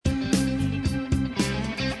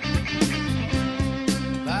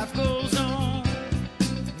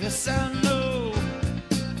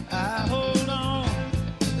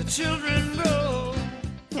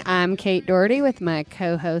I'm Kate Doherty with my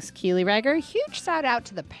co-host Keely Reiger. Huge shout out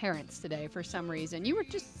to the parents today for some reason. You were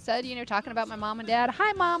just said, talking about my mom and dad.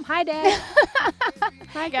 Hi, Mom. Hi, Dad.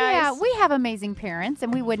 Hi, guys. Yeah, we have amazing parents,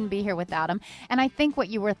 and we wouldn't be here without them. And I think what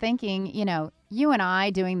you were thinking, you and I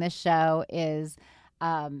doing this show is,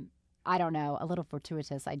 I don't know, a little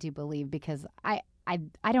fortuitous, I do believe, because I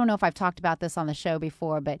don't know if I've talked about this on the show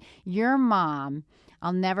before, but your mom,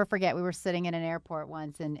 I'll never forget, we were sitting in an airport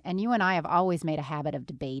once, and you and I have always made a habit of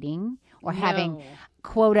debating or having,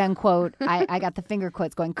 quote unquote, I got the finger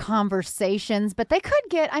quotes going, conversations, but they could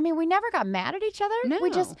get, we never got mad at each other. No.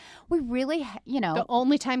 We really, The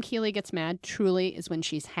only time Keely gets mad truly is when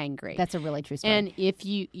she's hangry. That's a really true story. And if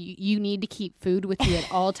you need to keep food with you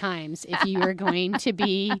at all times, if you are going to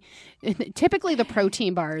be, typically the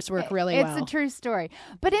protein bars work really well. It's a true story.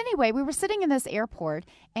 But anyway, we were sitting in this airport,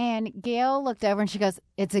 and Gail looked over and she goes,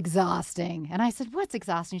 "It's exhausting." And I said, "What's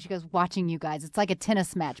exhausting?" She goes, "Watching you guys. It's like a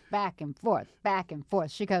tennis match, back and forth, back and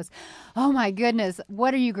forth." She goes, "Oh my goodness,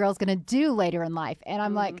 what are you girls going to do later in life?" And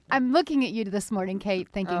I'm like, I'm looking at you this morning, Kate,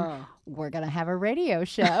 thinking, we're going to have a radio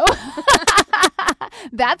show.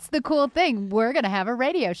 That's the cool thing. We're going to have a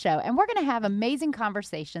radio show, and we're going to have amazing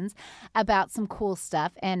conversations about some cool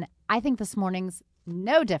stuff. And I think this morning's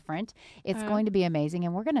no different. It's going to be amazing,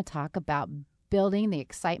 and we're going to talk about building the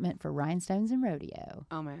excitement for Rhinestones and Rodeo.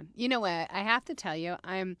 Oh, man. You know what? I have to tell you,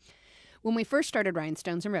 when we first started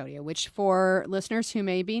Rhinestones and Rodeo, which for listeners who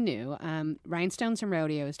may be new, Rhinestones and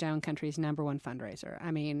Rodeo is Down Country's #1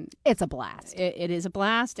 fundraiser. It's a blast. It is a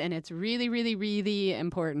blast, and it's really, really, really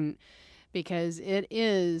important because it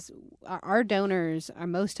is, our donors,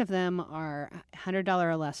 most of them are $100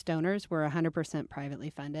 or less donors. We're 100% privately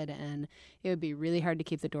funded, and it would be really hard to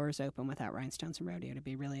keep the doors open without Rhinestones and Rodeo, to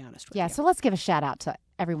be really honest with you. Yeah, so let's give a shout out to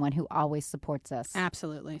everyone who always supports us.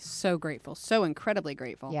 Absolutely. So grateful. So incredibly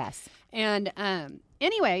grateful. Yes. And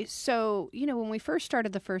anyway, so, when we first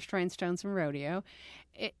started the first Rhinestones and Rodeo,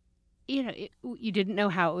 you didn't know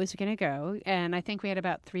how it was going to go. And I think we had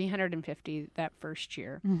about 350 that first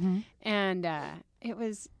year. Mm-hmm. And it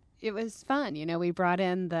was fun. We brought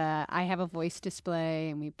in the I Have a Voice display,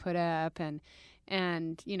 and we put up and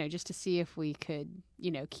just to see if we could,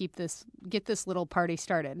 get this little party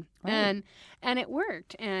started. Right. And it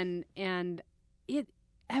worked. And it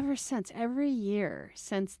ever since, every year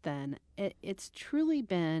since then, it's truly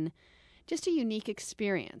been just a unique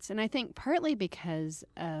experience. And I think partly because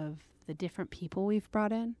of the different people we've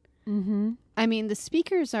brought in. Mm-hmm. The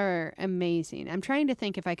speakers are amazing. I'm trying to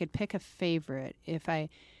think if I could pick a favorite,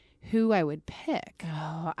 who I would pick.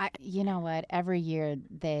 Oh, you know what? Every year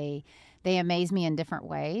they amaze me in different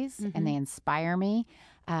ways, and they inspire me.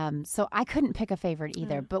 So I couldn't pick a favorite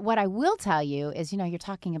either. But what I will tell you is, you're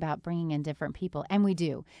talking about bringing in different people, and we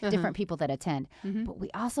do, different people that attend. But we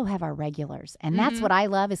also have our regulars, and that's what I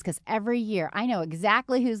love, is because every year I know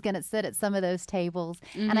exactly who's going to sit at some of those tables,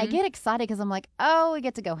 and I get excited because I'm like, oh, we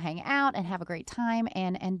get to go hang out and have a great time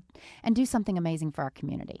and do something amazing for our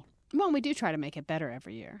community. Well, we do try to make it better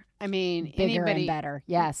every year. Bigger and better,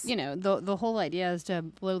 yes. The whole idea is to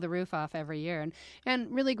blow the roof off every year. And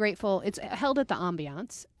really grateful. It's held at the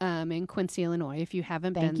Ambiance in Quincy, Illinois, if you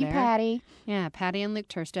haven't been there. Thank you, Patty. Yeah, Patty and Luke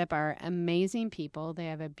Turstep are amazing people. They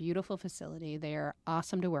have a beautiful facility. They are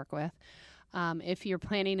awesome to work with. If you're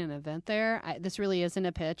planning an event there, this really isn't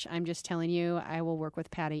a pitch. I'm just telling you, I will work with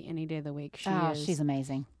Patty any day of the week. She's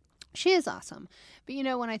amazing. She is awesome. But,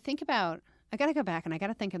 when I think about... I got to go back and I got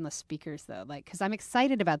to think in the speakers, though, because I'm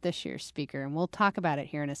excited about this year's speaker, and we'll talk about it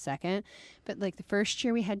here in a second. But the first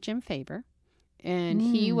year we had Jim Faber, and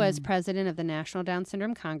he was president of the National Down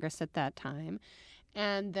Syndrome Congress at that time.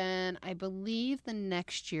 And then I believe the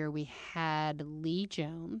next year we had Lee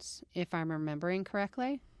Jones, if I'm remembering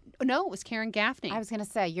correctly. No, it was Karen Gaffney. I was going to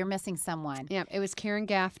say, you're missing someone. Yeah, it was Karen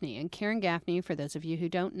Gaffney. And Karen Gaffney, for those of you who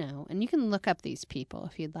don't know, and you can look up these people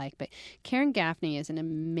if you'd like, but Karen Gaffney is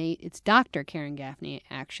it's Dr. Karen Gaffney,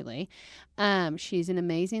 actually. She's an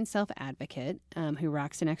amazing self-advocate who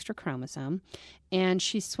rocks an extra chromosome, and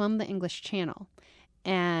she swum the English Channel.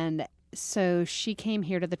 And so she came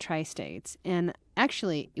here to the Tri-States, and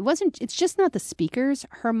actually, it's just not the speakers.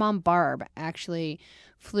 Her mom, Barb, actually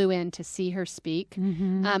flew in to see her speak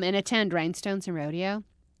and attend Rhinestones and Rodeo.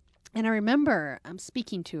 And I remember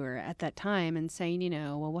speaking to her at that time and saying,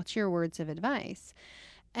 well, what's your words of advice?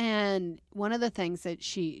 And one of the things that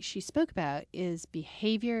she spoke about is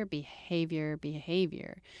behavior.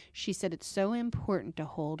 She said it's so important to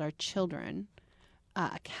hold our children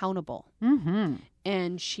accountable.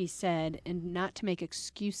 And she said, and not to make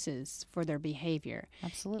excuses for their behavior.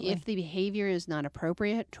 Absolutely. If the behavior is not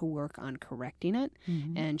appropriate, to work on correcting it.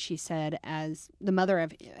 Mm-hmm. And she said, as the mother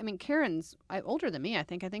of, I mean, Karen's older than me, I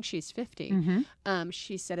think. I think she's 50. Mm-hmm.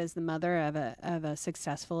 She said, as the mother of a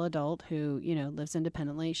successful adult who, lives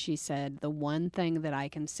independently, she said, the one thing that I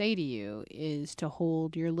can say to you is to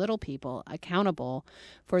hold your little people accountable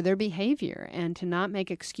for their behavior and to not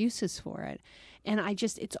make excuses for it. And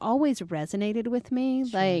it's always resonated with me.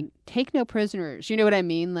 Sure. Like, take no prisoners. You know what I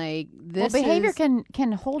mean? Like, this behavior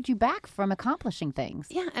can hold you back from accomplishing things.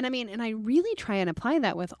 Yeah, and I mean, and I really try and apply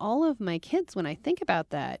that with all of my kids when I think about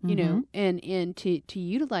that, and to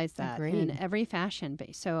utilize that in every fashion.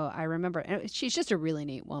 So I remember, she's just a really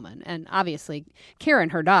neat woman, and obviously, Karen,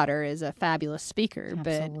 her daughter, is a fabulous speaker.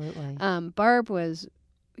 Absolutely. But Barb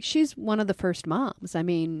she's one of the first moms. I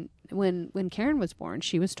mean, when Karen was born,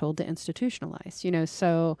 she was told to institutionalize,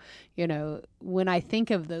 So, when I think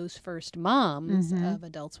of those first moms of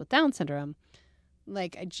adults with Down syndrome,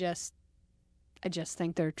 like, I just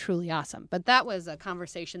think they're truly awesome. But that was a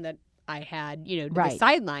conversation that I had, to the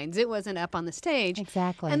sidelines. It wasn't up on the stage.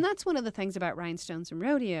 Exactly. And that's one of the things about Rhinestones and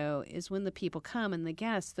Rodeo is when the people come and the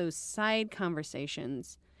guests, those side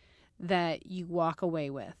conversations that you walk away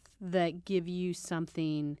with that give you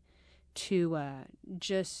something to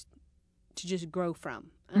just grow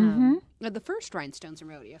from. The first Rhinestones and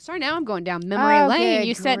Rodeo. Sorry, now I'm going down memory lane.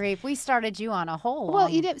 You said we started you on a whole. Well,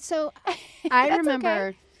 you did. So I remember.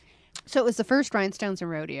 Okay. So it was the first Rhinestones and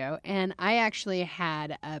Rodeo, and I actually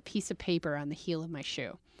had a piece of paper on the heel of my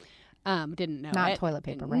shoe. Didn't know Not it. toilet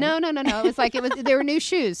paper, right? No. It was like they were new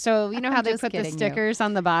shoes. So you know how they put the stickers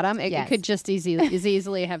on the bottom? It could just as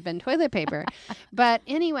easily have been toilet paper. But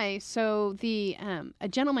anyway, so a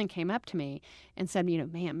gentleman came up to me and said,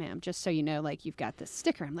 ma'am, just so you know, like, you've got this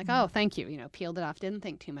sticker. I'm like, oh, thank you. Peeled it off. Didn't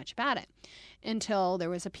think too much about it until there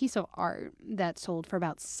was a piece of art that sold for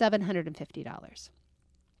about $750.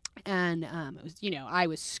 And it was, I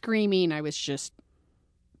was screaming. I was just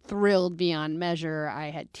thrilled beyond measure. I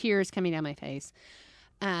had tears coming down my face.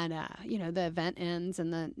 And, the event ends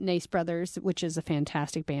and the Nace Brothers, which is a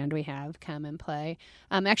fantastic band we have, come and play.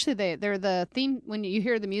 Actually, they're the theme when you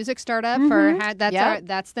hear the music start up.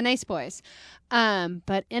 That's the Nace Boys.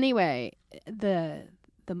 But anyway, the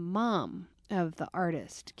mom of the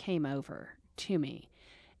artist came over to me,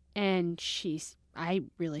 and I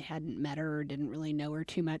really hadn't met her or didn't really know her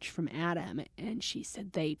too much from Adam. And she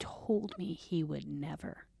said, they told me he would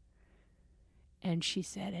never. And she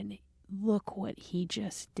said, and look what he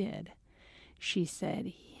just did. She said,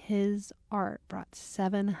 his art brought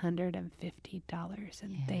 $750,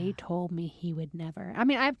 and they told me he would never. I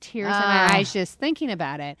mean, I have tears in my eyes just thinking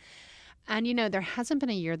about it. And, there hasn't been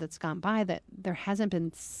a year that's gone by that there hasn't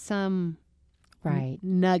been some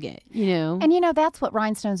nugget, And, that's what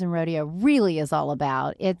Rhinestones and Rodeo really is all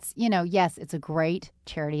about. It's, yes, it's a great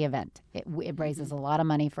charity event. It raises a lot of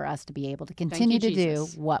money for us to be able to continue to do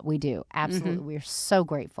what we do. Absolutely. We're so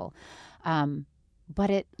grateful.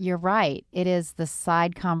 But you're right. It is the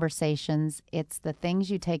side conversations. It's the things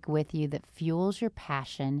you take with you that fuels your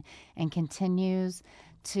passion and continues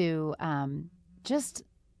to just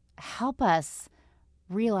help us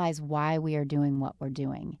realize why we are doing what we're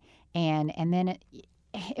doing. And then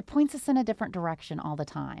it points us in a different direction all the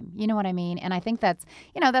time. You know what I mean? And I think that's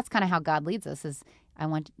kind of how God leads us is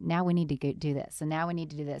now we need to do this, and now we need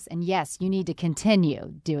to do this. And yes, you need to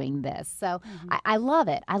continue doing this. So I love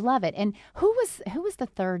it. I love it. And who was the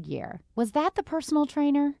third year? Was that the personal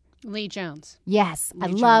trainer? Lee Jones. Yes. I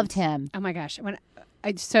loved him. Oh my gosh.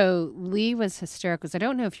 So Lee was hysterical because I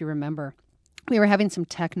don't know if you remember. We were having some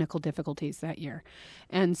technical difficulties that year.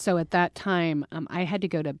 And so at that time, I had to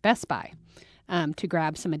go to Best Buy to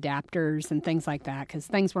grab some adapters and things like that because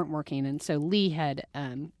things weren't working. And so Lee had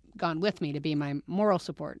gone with me to be my moral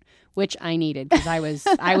support, which I needed because I was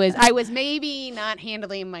maybe not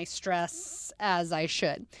handling my stress as I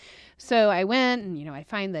should. So I went and, I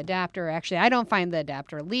find the adapter. Actually, I don't find the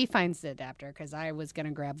adapter. Lee finds the adapter because I was going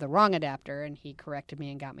to grab the wrong adapter, and he corrected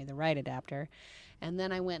me and got me the right adapter. And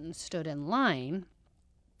then I went and stood in line.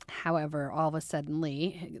 However, all of a sudden,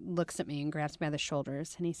 Lee looks at me and grabs me by the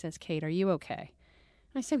shoulders, and he says, Kate, are you okay?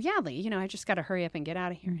 And I said, yeah, Lee, I just got to hurry up and get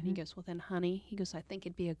out of here. And he goes, well, then, honey, I think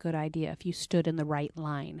it'd be a good idea if you stood in the right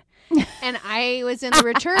line. And I was in the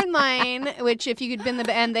return line, which if you could been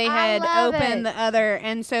and they had opened the other.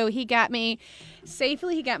 And so he got me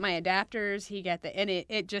safely. He got my adapters. He got and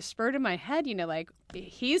it just spurred in my head, like,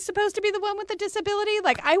 he's supposed to be the one with the disability.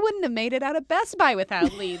 Like, I wouldn't have made it out of Best Buy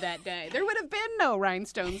without Lee that day. There would have been no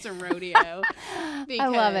Rhinestones and Rodeo. I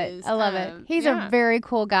love it. He's a very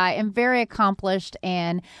cool guy and very accomplished. And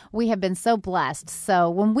and we have been so blessed. So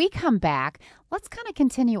when we come back, let's kind of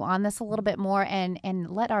continue on this a little bit more and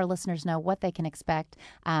let our listeners know what they can expect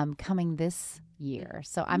coming this year.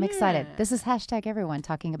 So I'm excited. This is Hashtag Everyone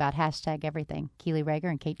talking about hashtag everything. Keely Rager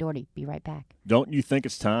and Kate Doherty. Be right back. Don't you think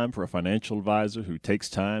it's time for a financial advisor who takes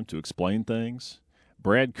time to explain things?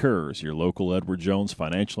 Brad Kurz, your local Edward Jones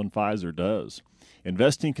financial advisor, does.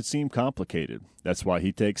 Investing can seem complicated. That's why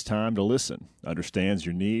he takes time to listen, understands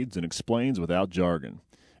your needs, and explains without jargon.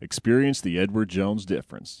 Experience the Edward Jones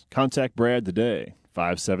difference. Contact Brad today,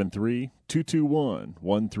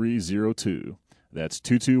 573-221-1302. That's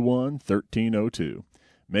 221-1302.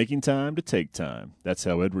 Making time to take time. That's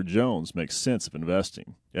how Edward Jones makes sense of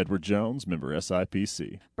investing. Edward Jones, member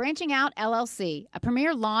SIPC. Branching Out LLC, a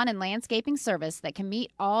premier lawn and landscaping service that can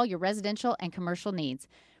meet all your residential and commercial needs.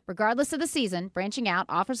 Regardless of the season, Branching Out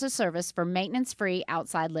offers a service for maintenance-free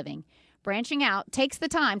outside living. Branching Out takes the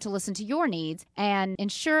time to listen to your needs and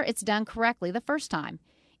ensure it's done correctly the first time.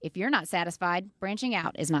 If you're not satisfied, Branching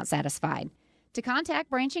Out is not satisfied. To contact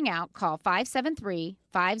Branching Out, call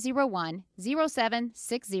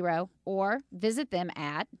 573-501-0760 or visit them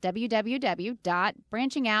at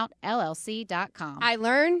www.branchingoutllc.com. I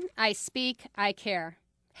learn, I speak, I care.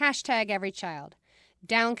 Hashtag every child.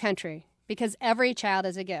 Down country, because every child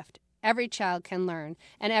is a gift. Every child can learn,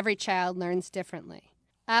 and every child learns differently.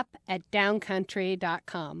 Up at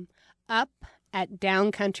downcountry.com. Up at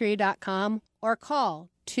downcountry.com or call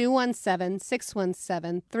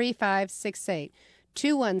 217-617-3568,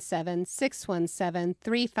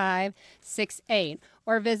 217-617-3568,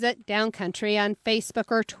 or visit Downcountry on Facebook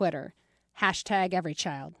or Twitter. Hashtag every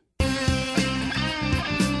child.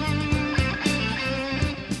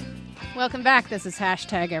 Welcome back. This is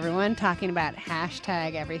Hashtag Everyone, talking about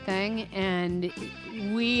hashtag everything. And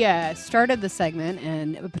we started the segment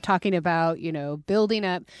and talking about, building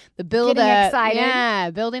up, Getting excited.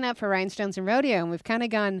 Yeah, building up for Rhinestones and Rodeo. And we've kind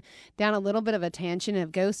of gone down a little bit of a tangent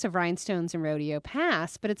of Ghosts of Rhinestones and Rodeo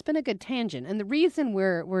Past, but it's been a good tangent. And the reason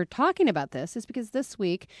we're talking about this is because this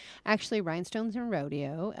week, actually, Rhinestones and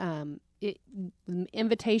Rodeo,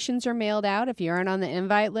 invitations are mailed out. If you aren't on the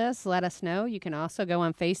invite list, let us know. You can also go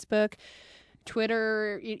on Facebook,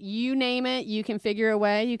 Twitter, you name it. You can figure a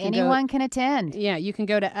way. Anyone can attend. Yeah, you can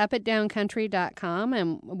go to upatdowncountry.com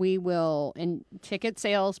and we will, and ticket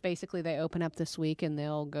sales, basically they open up this week and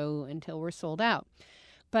they'll go until we're sold out.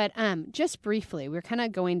 But just briefly, we're kind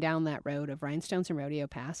of going down that road of Rhinestones and Rodeo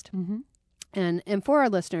Past. Mm-hmm. And for our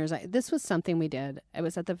listeners, this was something we did. It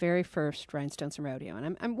was at the very first Rhinestones and Rodeo.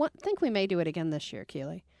 And I think we may do it again this year,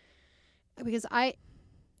 Keely. Because I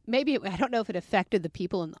don't know if it affected the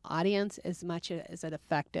people in the audience as much as it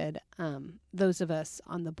affected those of us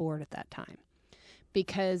on the board at that time.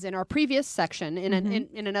 Because in our previous section,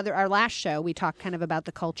 in another, our last show, we talked kind of about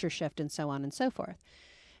the culture shift and so on and so forth.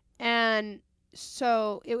 And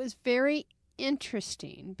so it was very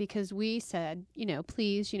interesting because we said,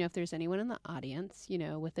 please, if there's anyone in the audience,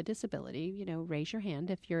 with a disability, raise your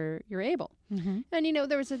hand if you're able. Mm-hmm. And,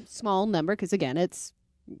 there was a small number because, again, it's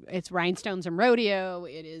Rhinestones and Rodeo.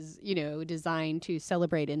 It is, designed to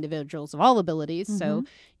celebrate individuals of all abilities. Mm-hmm. So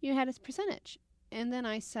you had a percentage. And then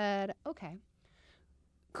I said, okay,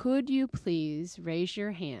 could you please raise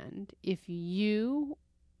your hand if you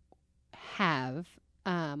have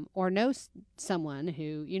or know someone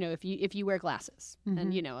who, if you wear glasses, mm-hmm.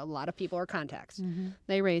 and, a lot of people wear contacts, mm-hmm.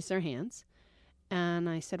 they raise their hands. And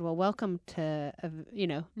I said, well, welcome to,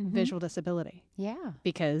 mm-hmm. visual disability. Yeah.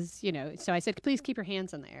 Because, so I said, please keep your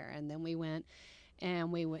hands in the air. And then we went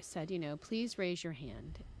and we said, please raise your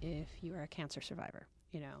hand if you are a cancer survivor,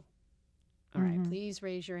 All mm-hmm. right, please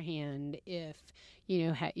raise your hand if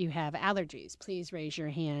you have allergies. Please raise your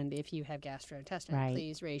hand if you have gastrointestinal. Right.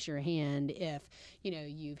 Please raise your hand if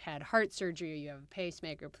you've had heart surgery or you have a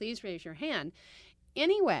pacemaker. Please raise your hand.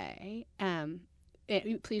 Anyway,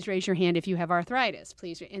 please raise your hand if you have arthritis.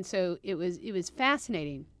 Please, and so it was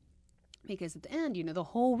fascinating because at the end, the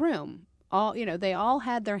whole room, they all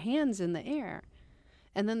had their hands in the air,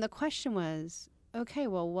 and then the question was, okay,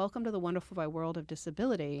 well, welcome to the wonderful wide world of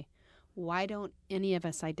disability. Why don't any of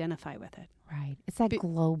us identify with it? Right. It's that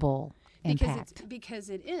global impact. Because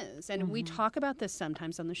it is. And mm-hmm. we talk about this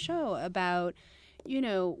sometimes on the show about,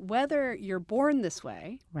 whether you're born this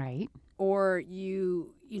way. Right. Or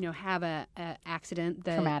you have a accident.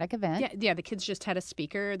 Traumatic event. Yeah, the kids just had a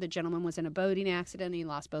speaker. The gentleman was in a boating accident. He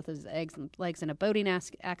lost both his legs in a boating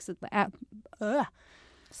accident.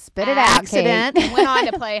 Spit it out, accident. Kate. Went on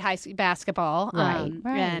to play high school basketball. Right.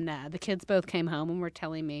 And the kids both came home and were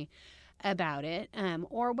telling me about it.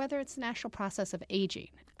 Or whether it's the natural process of aging.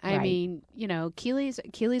 I mean, Keely's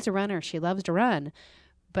a runner. She loves to run.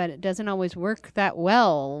 but it doesn't always work that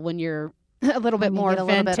well when you're a little bit more a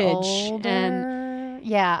little bit vintage older. and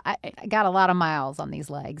Yeah, I got a lot of miles on these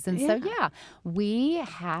legs. And so, we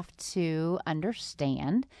have to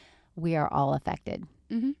understand we are all affected.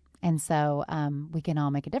 Mhm. And so we can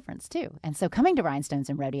all make a difference, too. And so coming to Rhinestones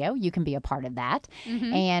and Rodeo, you can be a part of that.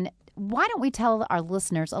 Mhm. And why don't we tell our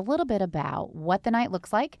listeners a little bit about what the night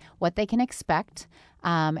looks like, what they can expect,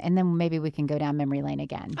 and then maybe we can go down memory lane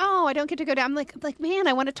again. Oh, I don't get to go down. I'm like, man,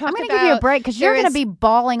 I want to talk I'm about. going to give you a break because you're there going to is- be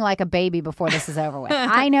bawling like a baby before this is over with.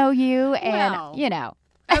 I know you, and, Well. you know.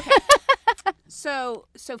 Okay. So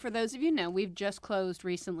for those of you who know, we've just closed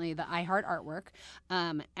recently the iHeart Artwork.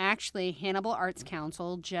 Actually, Hannibal Arts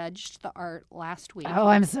Council judged the art last week. Oh,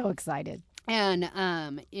 I'm so excited. And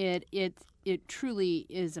it truly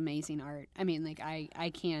is amazing art. I mean, like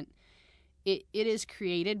I can't. It is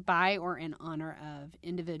created by or in honor of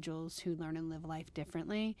individuals who learn and live life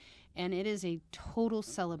differently, and it is a total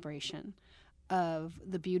celebration of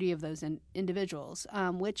the beauty of those individuals,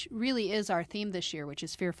 which really is our theme this year, which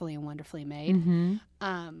is Fearfully and Wonderfully Made.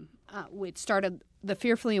 Mm-hmm. Which started the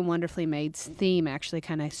Fearfully and Wonderfully Made's theme actually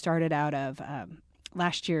kind of started out of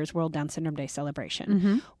last year's World Down Syndrome Day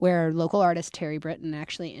celebration, where local artist Terry Britton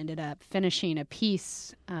actually ended up finishing a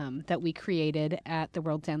piece that we created at the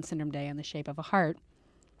World Down Syndrome Day in the shape of a heart.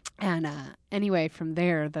 And anyway, from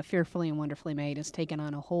there, the Fearfully and Wonderfully Made has taken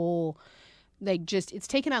on a whole... it's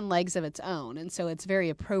taken on legs of its own, and so it's very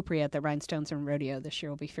appropriate that Rhinestones and Rodeo this year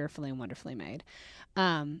will be Fearfully and Wonderfully Made.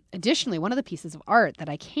 Additionally, one of the pieces of art that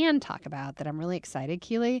I can talk about that I'm really excited,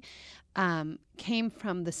 Keely, came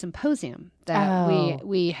from the symposium that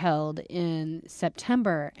we held in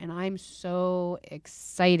September, and I'm so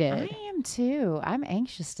excited. I am too. I'm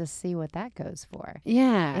anxious to see what that goes for.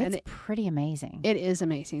 Yeah, It's pretty amazing. It is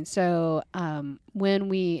amazing. So when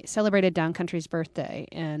we celebrated Downcountry's birthday,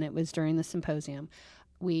 and it was during the symposium,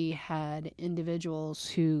 we had individuals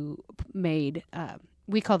who made,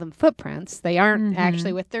 we call them footprints. They aren't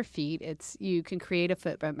actually with their feet. It's you can create a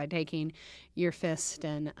footprint by taking your fist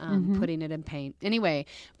and putting it in paint. Anyway,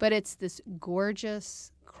 but it's this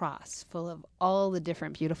gorgeous cross full of all the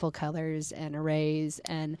different beautiful colors and arrays.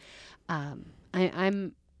 And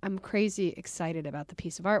I'm crazy excited about the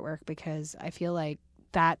piece of artwork because I feel like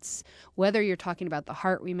that's whether you're talking about the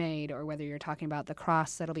heart we made or whether you're talking about the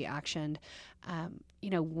cross that'll be actioned,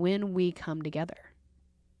 when we come together,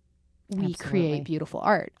 we create beautiful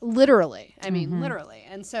art. Literally. I mean, literally.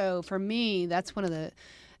 And so for me, that's one of the,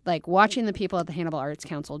 like watching the people at the Hannibal Arts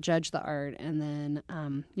Council judge the art and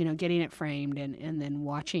then, getting it framed and then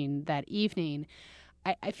watching that evening,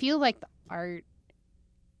 I feel like the art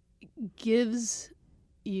gives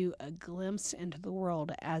you a glimpse into the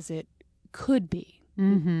world as it could be.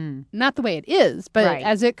 Mm-hmm. Not the way it is, but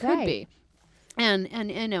as it could Right. be. And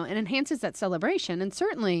enhances that celebration. And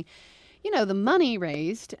certainly, the money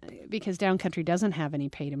raised, because Downcountry doesn't have any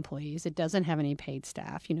paid employees, it doesn't have any paid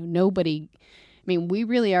staff. Nobody. I mean, we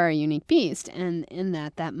really are a unique beast, and in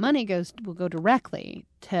that money will go directly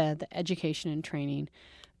to the education and training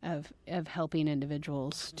of helping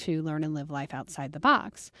individuals to learn and live life outside the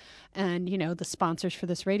box. And the sponsors for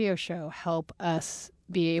this radio show help us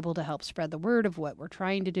be able to help spread the word of what we're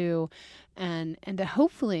trying to do, and to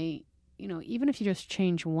hopefully, even if you just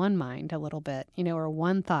change one mind a little bit, or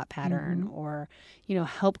one thought pattern, or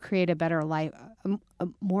help create a better life, a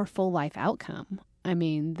more full life outcome. I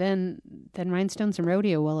mean, then Rhinestones and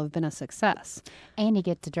Rodeo will have been a success. And you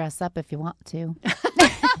get to dress up if you want to.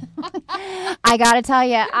 I got to tell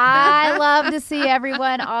you, I love to see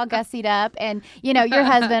everyone all gussied up. And, your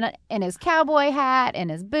husband in his cowboy hat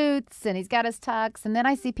and his boots, and he's got his tux. And then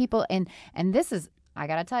I see people, and this is, I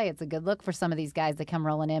got to tell you, it's a good look for some of these guys that come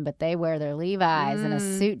rolling in, but they wear their Levi's and a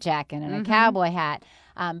suit jacket and a cowboy hat.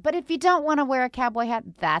 But if you don't want to wear a cowboy hat,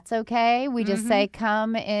 that's okay. We just say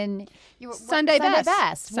come in Sunday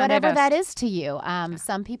best. Whatever that is to you.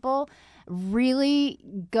 Some people really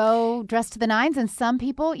go dressed to the nines, and some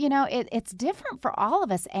people, it's different for all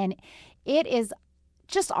of us, and it is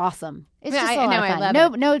just awesome. It's just a lot of fun. I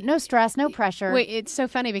love it. No stress, no pressure. Wait, it's so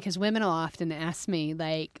funny because women will often ask me,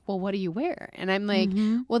 like, well, what do you wear? And I'm like,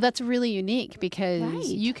 well, that's really unique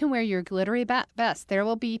because you can wear your glittery best. There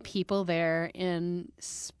will be people there in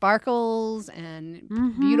sparkles and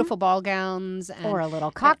beautiful ball gowns. And, or a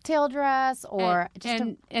little cocktail dress or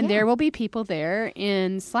and there will be people there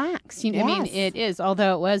in slacks. I mean, it is,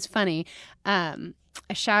 although it was funny.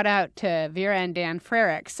 a shout out to Vera and Dan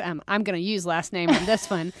Frericks. I'm going to use last name on this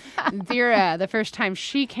one. Vera, the first time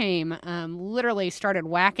she came, literally started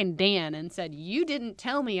whacking Dan and said, "You didn't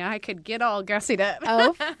tell me I could get all gussied up."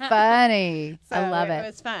 Oh, funny. So I love it. It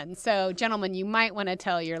was fun. So, gentlemen, you might want to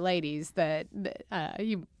tell your ladies that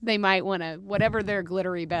they might want to, whatever their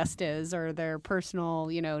glittery best is or their personal,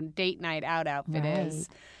 date night out outfit is.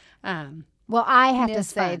 Well, I have It to is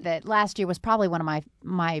say fun. that last year was probably one of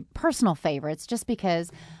my personal favorites, just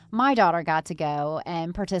because my daughter got to go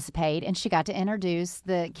and participate, and she got to introduce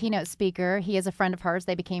the keynote speaker. He is a friend of hers.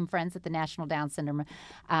 They became friends at the National Down Syndrome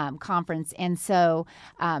Conference. And so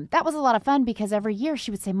that was a lot of fun, because every year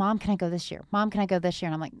she would say, "Mom, can I go this year? Mom, can I go this year?"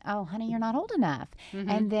 And I'm like, "Oh, honey, you're not old enough."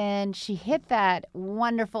 And then she hit that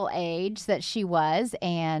wonderful age that she was,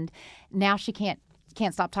 and now she can't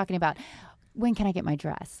stop talking about, when can I get my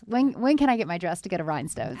dress? When can I get my dress to go to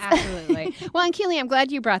Rhinestones? Absolutely. Well, and Keely, I'm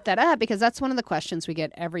glad you brought that up, because that's one of the questions we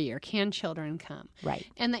get every year. Can children come? Right.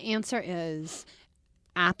 And the answer is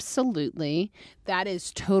absolutely. That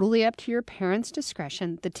is totally up to your parents'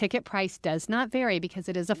 discretion. The ticket price does not vary because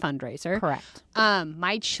it is a fundraiser. Correct.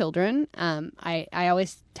 My children, I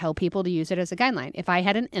always tell people to use it as a guideline. If I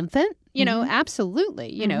had an infant,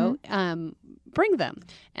 absolutely, bring them.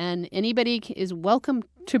 And anybody is welcome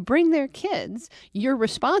to bring their kids. You're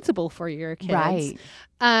responsible for your kids. Right.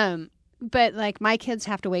 But like my kids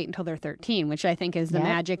have to wait until they're 13, which I think is the Yep.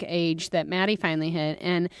 magic age that Maddie finally hit.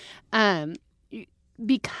 And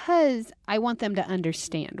because I want them to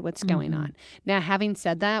understand what's going on. Now, having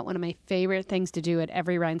said that, one of my favorite things to do at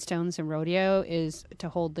every Rhinestones and rodeo is to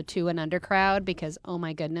hold the 2 and under crowd, because, oh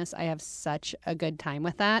my goodness, I have such a good time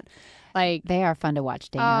with that. Like, They are fun to watch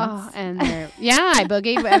dance. oh, and I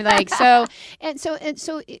boogie. I'm like, so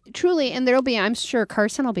truly, and there'll be, I'm sure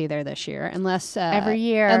Carson will be there this year, unless Every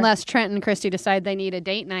year. unless Trent and Christy decide they need a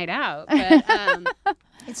date night out. But,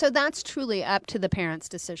 so that's truly up to the parents'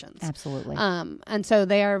 decisions. Absolutely. And so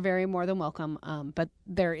they are very more than welcome. But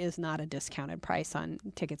there is not a discounted price on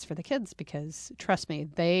tickets for the kids, because trust me,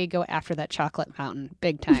 they go after that chocolate fountain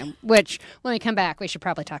big time. Which, when we come back, we should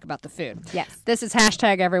probably talk about the food. Yes. This is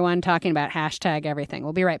hashtag everyone talking about hashtag everything.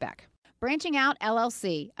 We'll be right back. Branching Out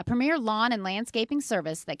LLC, a premier lawn and landscaping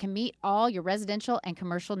service that can meet all your residential and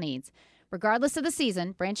commercial needs. Regardless of the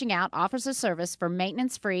season, Branching Out offers a service for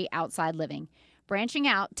maintenance-free outside living. Branching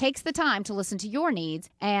Out takes the time to listen to your needs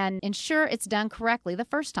and ensure it's done correctly the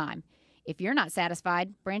first time. If you're not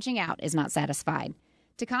satisfied, Branching Out is not satisfied.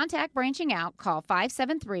 To contact Branching Out, call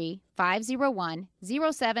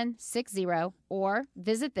 573-501-0760 or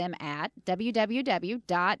visit them at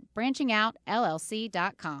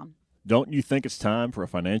www.branchingoutllc.com. Don't you think it's time for a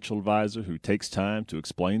financial advisor who takes time to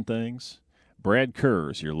explain things? Brad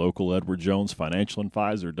Kurz, your local Edward Jones financial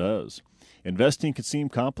advisor, does. Investing can seem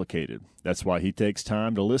complicated. That's why he takes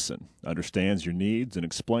time to listen, understands your needs, and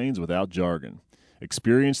explains without jargon.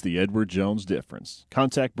 Experience the Edward Jones difference.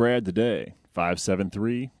 Contact Brad today,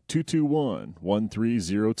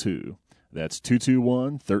 573-221-1302. That's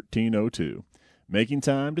 221-1302. Making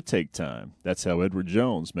time to take time. That's how Edward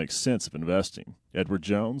Jones makes sense of investing. Edward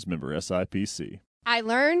Jones, member SIPC. I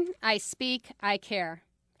learn, I speak, I care.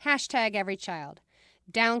 Hashtag every child.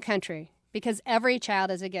 Downcountry, because every child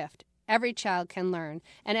is a gift. Every child can learn,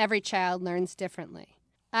 and every child learns differently.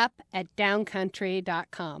 Up at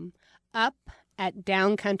downcountry.com. Up at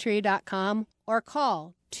downcountry.com, or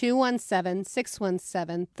call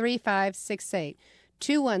 217-617-3568.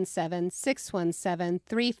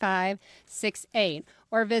 217-617-3568,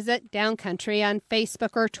 or visit Downcountry on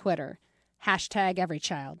Facebook or Twitter. Hashtag every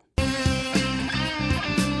child.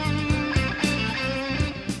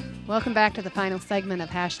 Welcome back to the final segment of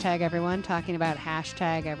Hashtag Everyone, talking about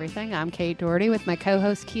hashtag everything. I'm Kate Doherty with my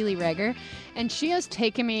co-host Keely Reger, and she has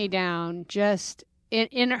taken me down just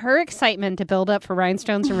in her excitement to build up for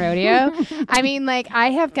Rhinestones and Rodeo. I mean, like,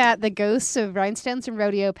 I have got the ghosts of Rhinestones and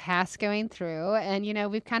Rodeo past going through, and,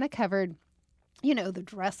 we've kind of covered, the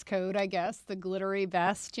dress code, I guess, the glittery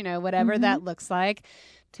vest, whatever that looks like,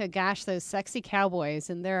 to, gosh, those sexy cowboys,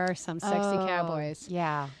 and there are some sexy cowboys.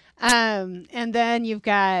 Yeah. And then you've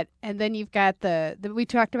got the we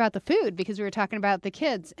talked about the food, because we were talking about the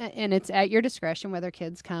kids, and it's at your discretion whether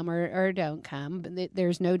kids come or don't come. But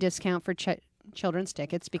there's no discount for children's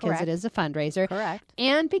tickets, because Correct. it is a fundraiser. Correct.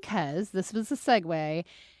 And because this was a segue,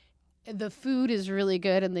 the food is really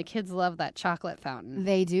good, and the kids love that chocolate fountain.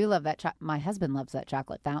 They do love that. My husband loves that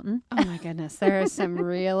chocolate fountain. Oh my goodness, there are some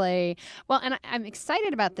really well, and I'm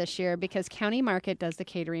excited about this year because County Market does the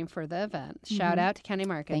catering for the event. Shout out to County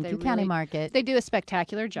Market. Thank you, County Market. They do a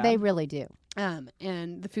spectacular job. They really do.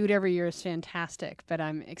 And the food every year is fantastic. But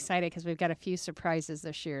I'm excited because we've got a few surprises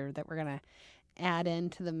this year that we're gonna add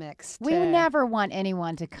into the mix. We would never want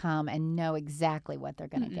anyone to come and know exactly what they're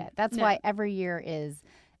going to get. That's why every year is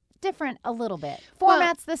different a little bit.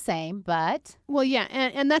 Format's the same, but... Well, yeah,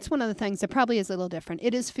 and that's one of the things that probably is a little different.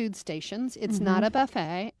 It is food stations. It's not a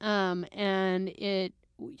buffet, and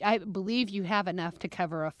I believe you have enough to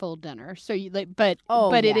cover a full dinner. So,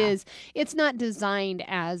 it's not designed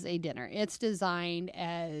as a dinner. It's designed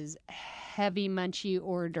as heavy munchy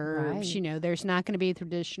hors d'oeuvres. Right. You know, there's not going to be a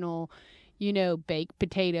traditional, baked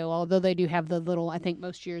potato, although they do have the little, I think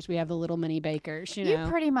most years we have the little mini bakers, You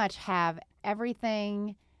pretty much have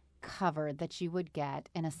everything covered that you would get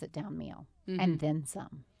in a sit-down meal, and then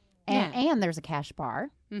some. And there's a cash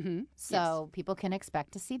bar, so people can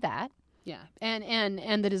expect to see that. Yeah,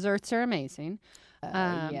 and the desserts are amazing.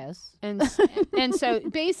 Yes. And so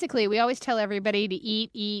basically, we always tell everybody to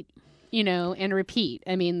eat, and repeat.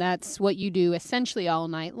 I mean, that's what you do essentially all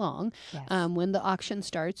night long. Yes. When the auction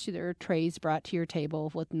starts, there are trays brought to your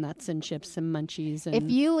table with nuts and chips and munchies. And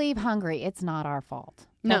If you leave hungry, it's not our fault.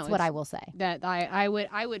 That's what I will say. That I would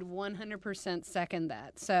 100% second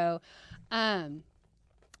that. So,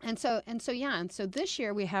 And so this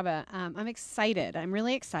year we have I'm excited. I'm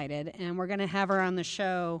really excited, and we're going to have her on the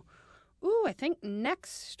show. Ooh, I think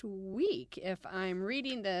next week, if I'm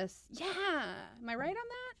reading this. Yeah, am I right on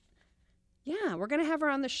that? Yeah, we're going to have her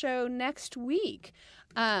on the show next week.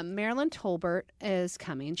 Marilyn Tolbert is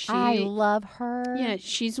coming. I love her. Yeah,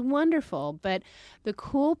 she's wonderful. But the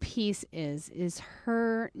cool piece is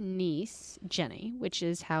her niece, Jenny, which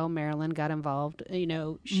is how Marilyn got involved.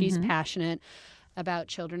 She's passionate about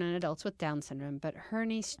children and adults with Down syndrome, but her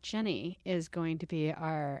niece Jenny is going to be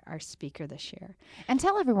our speaker this year. And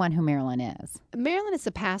tell everyone who Marilyn is. Marilyn is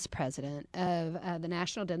the past president of the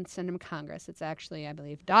National Down Syndrome Congress. It's actually, I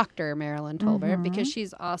believe, Dr. Marilyn Tolbert, because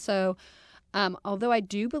she's also, although I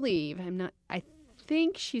do believe, I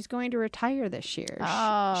think she's going to retire this year.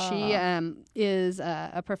 Oh. She is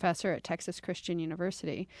a professor at Texas Christian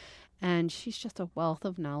University. And she's just a wealth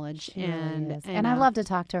of knowledge. She really is. And I love to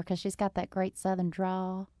talk to her because she's got that great Southern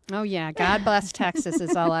drawl. Oh, yeah. God bless Texas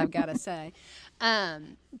is all I've got to say.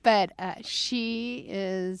 But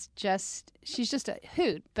she's just a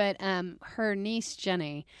hoot. But her niece,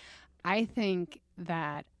 Jenny, I think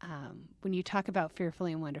that when you talk about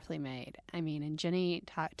Fearfully and Wonderfully Made, and Jenny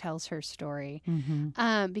tells her story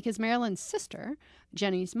because Marilyn's sister,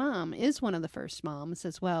 Jenny's mom, is one of the first moms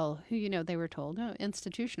as well who, they were told,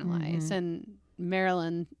 institutionalize. And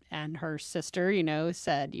Marilyn and her sister,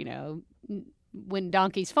 said, when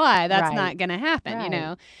donkeys fly, that's not going to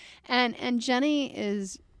happen, And Jenny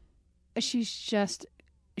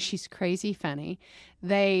she's crazy funny.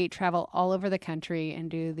 They travel all over the country and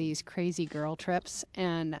do these crazy girl trips.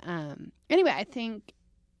 And anyway, I think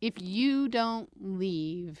if you don't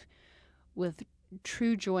leave with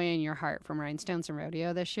true joy in your heart from Rhinestones and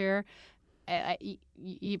Rodeo this year,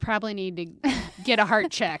 you probably need to get a heart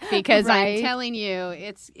check, because I'm telling you,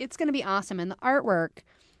 it's going to be awesome. And the artwork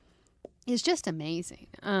is just amazing.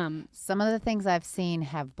 Some of the things I've seen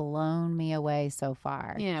have blown me away so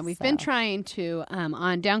far. Yeah, we've been trying to,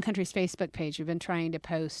 on Downcountry's Facebook page, we've been trying to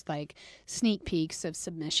post like sneak peeks of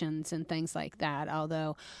submissions and things like that,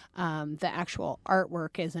 although the actual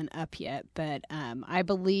artwork isn't up yet. But I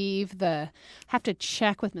believe have to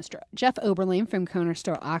check with Mr. Jeff Oberlein from Corner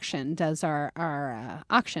Store Auction does our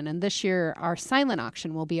auction, and this year our silent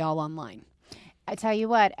auction will be all online. I tell you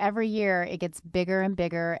what, every year it gets bigger and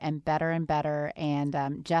bigger and better.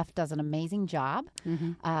 And Jeff does an amazing job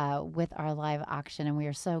with our live auction. And we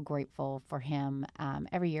are so grateful for him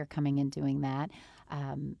every year coming and doing that.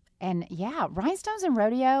 And yeah, Rhinestones and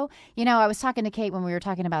Rodeo, I was talking to Kate when we were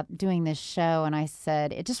talking about doing this show, and I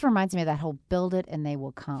said, it just reminds me of that whole build it and they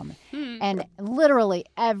will come. And literally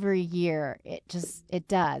every year it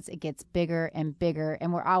does. It gets bigger and bigger.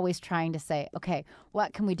 And we're always trying to say, okay,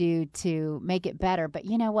 what can we do to make it better? But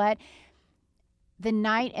you know what? The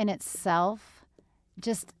night in itself,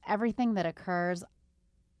 just everything that occurs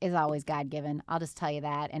is always God-given. I'll just tell you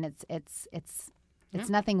that. And it's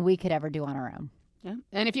nothing we could ever do on our own. Yeah.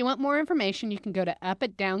 And if you want more information, you can go to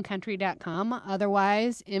upatdowncountry.com.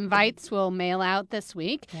 Otherwise, invites will mail out this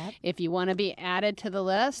week. Yep. If you want to be added to the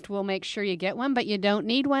list, we'll make sure you get one. But you don't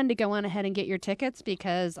need one to go on ahead and get your tickets,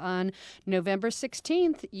 because on November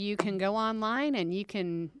 16th, you can go online and you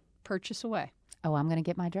can purchase away. Oh, I'm going to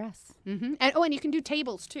get my dress. Mm-hmm. And you can do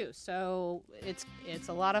tables, too. So it's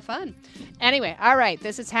a lot of fun. Anyway, all right.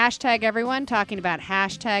 This is Hashtag Everyone talking about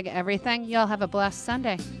hashtag everything. Y'all have a blessed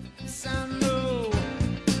Sunday.